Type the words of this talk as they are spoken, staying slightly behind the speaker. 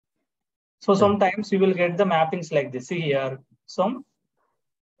So sometimes you will get the mappings like this. See here, some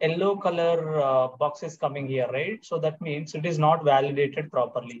yellow color box is coming here, right? So that means it is not validated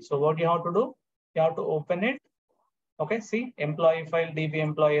properly. So what you have to do? You have to open it. Okay, see employee file DB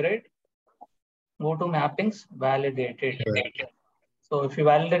employee, right? Go to mappings, validate it. So if you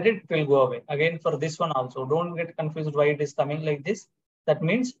validate it, it will go away. Again, for this one also, don't get confused why it is coming like this. That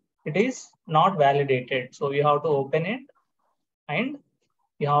means it is not validated. So you have to open it and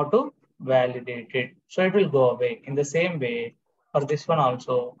you have to validate it. So it will go away. In the same way, for this one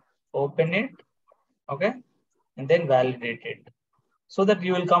also, open it, okay, and then validate it. So that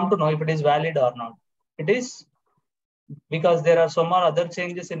you will come to know if it is valid or not. It is because there are some other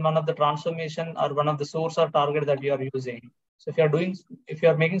changes in one of the transformation or one of the source or target that you are using. So if you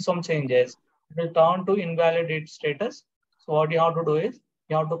are making some changes, it will turn to invalidate status. So what you have to do is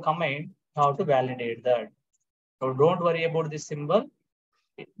you have to come in, you have to validate that. So don't worry about this symbol.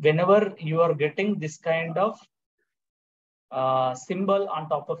 Whenever you are getting this kind of symbol on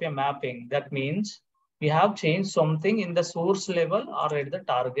top of your mapping, that means we have changed something in the source level or at the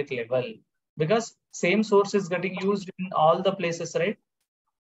target level, because same source is getting used in all the places, right?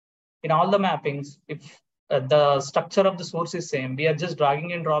 In all the mappings, if the structure of the source is same, we are just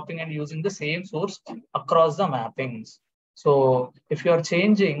dragging and dropping and using the same source across the mappings. So if you are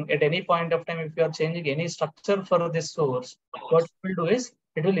changing at any point of time, if you are changing any structure for this source, what it will do is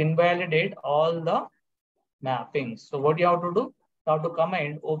it will invalidate all the mappings. So what you have to do, you have to come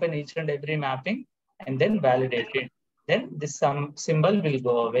and open each and every mapping and then validate it. Then this symbol will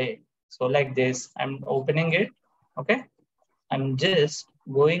go away. So like this, I'm opening it. Okay. I'm just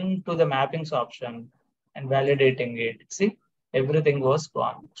going to the mappings option and validating it. See, everything was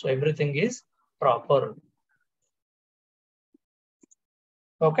gone. So everything is proper.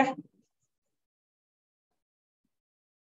 Okay.